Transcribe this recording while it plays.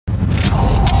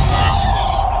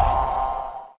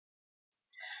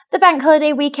The bank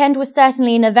holiday weekend was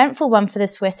certainly an eventful one for the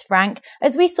Swiss franc,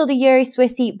 as we saw the Euro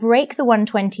Swissie break the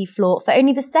 120 floor for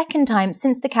only the second time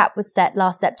since the cap was set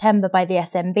last September by the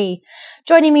SNB.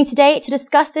 Joining me today to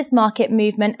discuss this market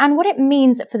movement and what it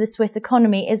means for the Swiss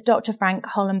economy is Dr. Frank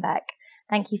Hollenbeck.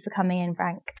 Thank you for coming in,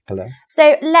 Frank. Hello.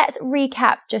 So let's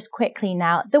recap just quickly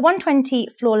now. The 120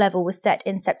 floor level was set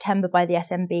in September by the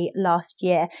SNB last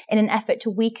year in an effort to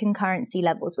weaken currency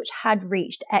levels, which had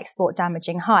reached export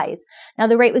damaging highs. Now,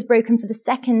 the rate was broken for the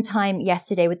second time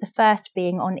yesterday, with the first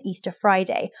being on Easter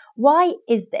Friday. Why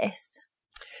is this?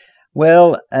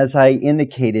 Well, as I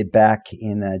indicated back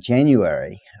in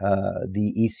January,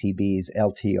 the ECB's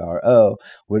LTRO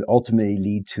would ultimately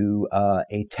lead to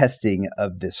a testing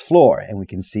of this floor. And we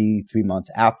can see 3 months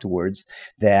afterwards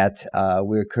that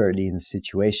we're currently in a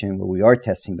situation where we are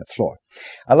testing the floor.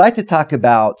 I'd like to talk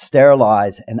about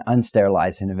sterilized and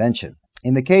unsterilized intervention.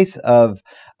 In the case of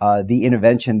the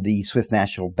intervention the Swiss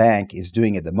National Bank is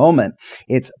doing at the moment,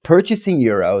 it's purchasing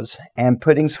euros and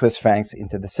putting Swiss francs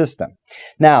into the system.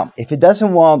 Now, if it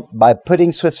doesn't want, by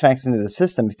putting Swiss francs into the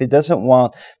system, if it doesn't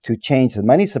want to change the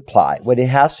money supply, what it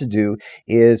has to do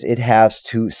is it has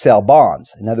to sell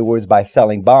bonds. In other words, by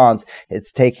selling bonds,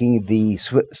 it's taking the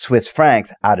Swiss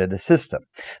francs out of the system.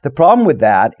 The problem with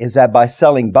that is that by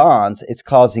selling bonds, it's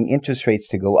causing interest rates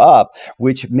to go up,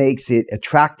 which makes it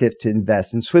attractive to invest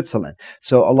in Switzerland.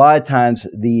 So a lot of times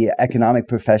the economic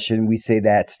profession, we say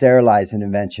that sterilized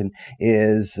intervention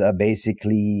is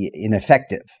basically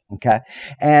ineffective. Okay.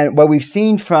 And what we've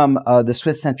seen from the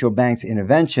Swiss Central Bank's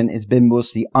intervention has been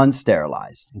mostly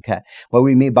unsterilized. Okay. What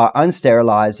we mean by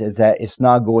unsterilized is that it's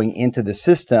not going into the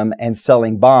system and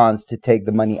selling bonds to take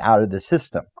the money out of the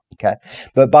system. Okay.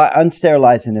 But by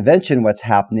unsterilized intervention, what's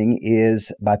happening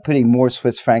is by putting more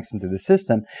Swiss francs into the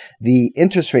system, the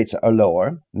interest rates are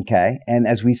lower. Okay. And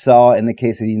as we saw in the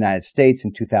case of the United States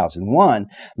in 2001,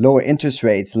 lower interest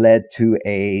rates led to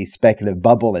a speculative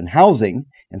bubble in housing.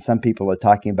 And some people are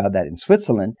talking about that in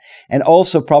Switzerland, and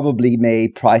also probably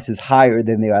made prices higher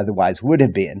than they otherwise would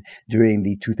have been during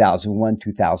the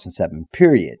 2001-2007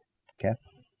 period. Okay.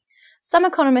 Some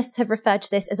economists have referred to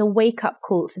this as a wake-up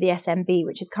call for the SNB,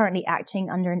 which is currently acting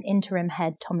under an interim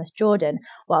head, Thomas Jordan,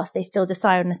 whilst they still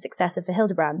decide on a successor for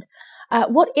Hildebrand.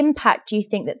 What impact do you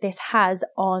think that this has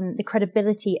on the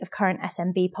credibility of current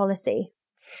SNB policy?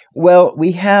 Well,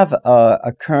 we have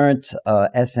a current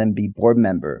SNB board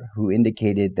member who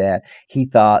indicated that he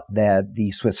thought that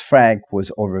the Swiss franc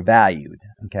was overvalued.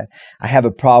 Okay, I have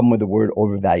a problem with the word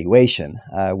overvaluation.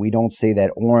 We don't say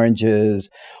that oranges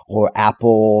or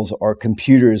apples or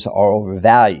computers are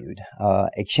overvalued.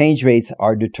 Exchange rates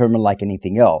are determined like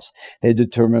anything else. They're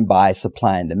determined by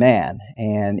supply and demand,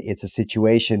 and it's a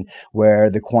situation where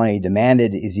the quantity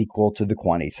demanded is equal to the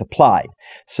quantity supplied.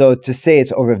 So to say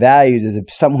it's overvalued is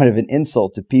somewhat of an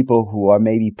insult to people who are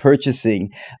maybe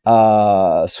purchasing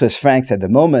Swiss francs at the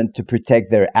moment to protect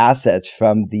their assets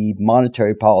from the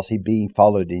monetary policy being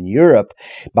followed in Europe,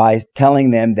 by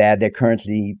telling them that they're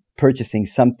currently purchasing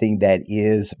something that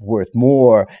is worth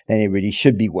more than it really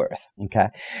should be worth. Okay.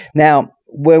 Now,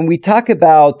 when we talk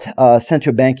about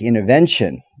central bank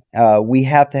intervention, we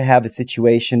have to have a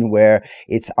situation where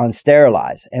it's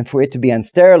unsterilized. And for it to be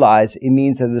unsterilized, it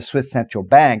means that the Swiss Central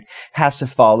Bank has to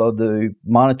follow the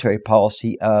monetary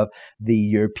policy of the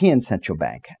European Central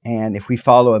Bank. And if we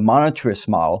follow a monetarist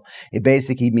model, it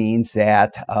basically means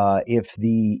that if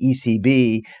the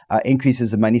ECB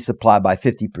increases the money supply by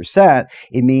 50%,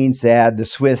 it means that the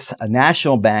Swiss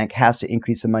National Bank has to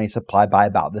increase the money supply by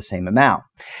about the same amount.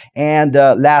 And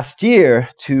last year,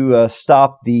 to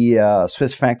stop the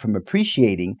Swiss franc from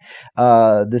appreciating,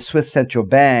 the Swiss Central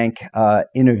Bank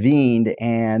intervened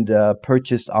and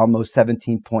purchased almost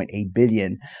 17.8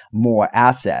 billion more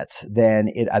assets than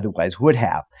it otherwise would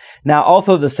have. Now,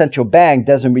 although the central bank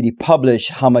doesn't really publish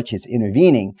how much it's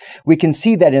intervening, we can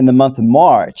see that in the month of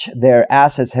March, their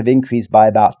assets have increased by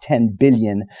about 10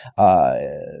 billion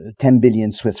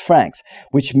Swiss francs,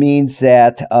 which means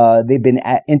that they've been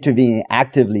intervening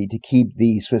actively to keep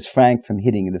the Swiss franc from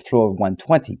hitting the floor of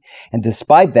 120. And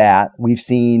despite that, we've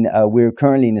seen we're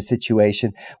currently in a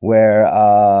situation where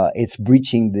it's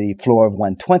breaching the floor of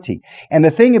 120. And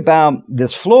the thing about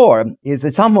this floor is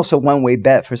it's almost a one-way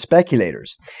bet for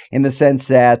speculators, in the sense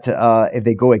that if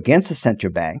they go against the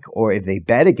central bank, or if they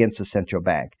bet against the central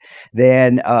bank,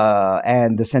 then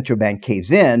and the central bank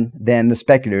caves in, then the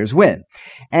speculators win.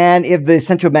 And if the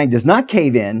central bank does not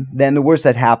cave in, then the worst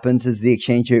that happens is the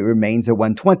exchange rate remains at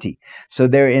 120. So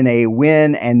they're in a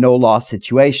win and no loss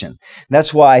situation.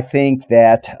 That's why I think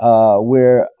that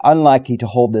we're unlikely to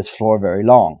hold this floor very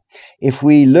long. If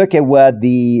we look at what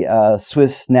the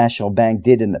Swiss National Bank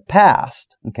did in the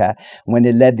past, okay, when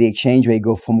it let the exchange rate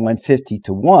go from 150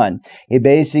 to 1, it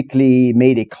basically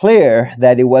made it clear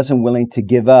that it wasn't willing to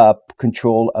give up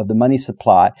control of the money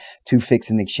supply to fix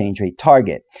an exchange rate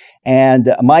target.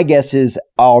 And my guess is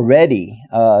already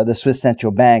the Swiss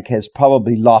Central Bank has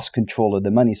probably lost control of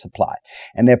the money supply.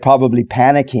 And they're probably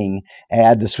panicking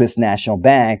at the Swiss National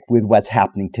Bank with what's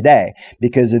happening today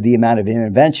because of the amount of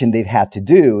intervention they've had to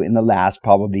do in the last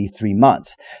probably 3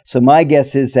 months. So my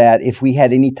guess is that if we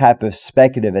had any type of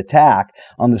speculative attack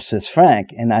on the Swiss franc,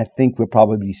 and I think we'll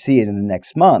probably see it in the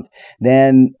next month,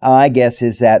 then my guess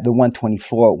is that the 120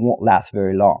 floor won't last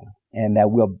very long. And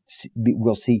that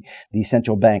we'll see the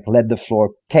central bank let the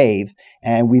floor cave,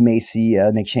 and we may see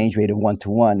an exchange rate of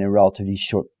 1-to-1 in a relatively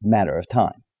short matter of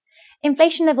time.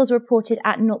 Inflation levels were reported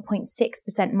at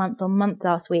 0.6% month on month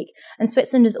last week, and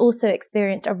Switzerland has also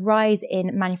experienced a rise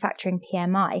in manufacturing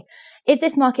PMI. Is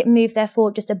this market move,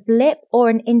 therefore, just a blip or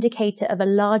an indicator of a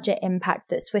larger impact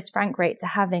that Swiss franc rates are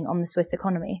having on the Swiss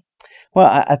economy?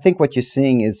 Well, I think what you're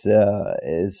seeing is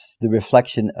the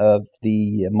reflection of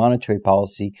the monetary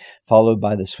policy followed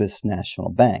by the Swiss National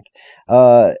Bank.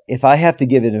 If I have to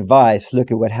give it advice, look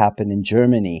at what happened in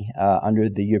Germany under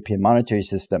the European monetary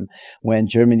system when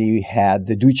Germany had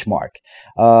the Deutschmark.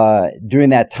 During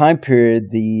that time period,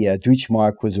 the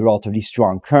Deutschmark was a relatively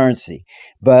strong currency,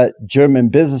 but German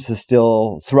businesses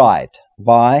still thrived.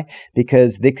 Why?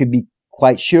 Because they could be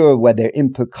quite sure what their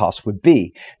input costs would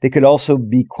be. They could also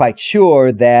be quite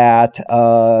sure that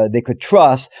they could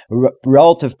trust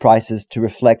relative prices to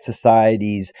reflect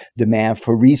society's demand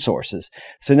for resources.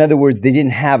 So in other words, they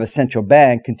didn't have a central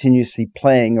bank continuously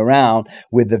playing around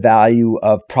with the value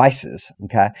of prices.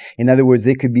 Okay. In other words,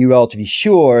 they could be relatively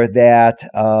sure that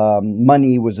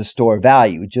money was a store of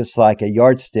value, just like a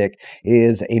yardstick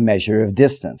is a measure of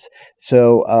distance.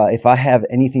 So if I have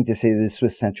anything to say to the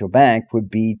Swiss Central Bank would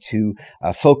be to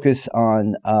focus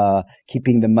on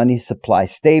keeping the money supply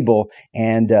stable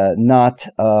and not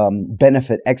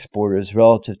benefit exporters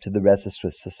relative to the rest of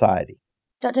Swiss society.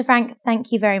 Dr. Frank,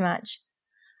 thank you very much.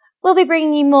 We'll be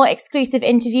bringing you more exclusive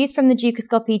interviews from the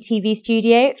Dukascopy TV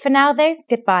studio. For now, though,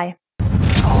 goodbye.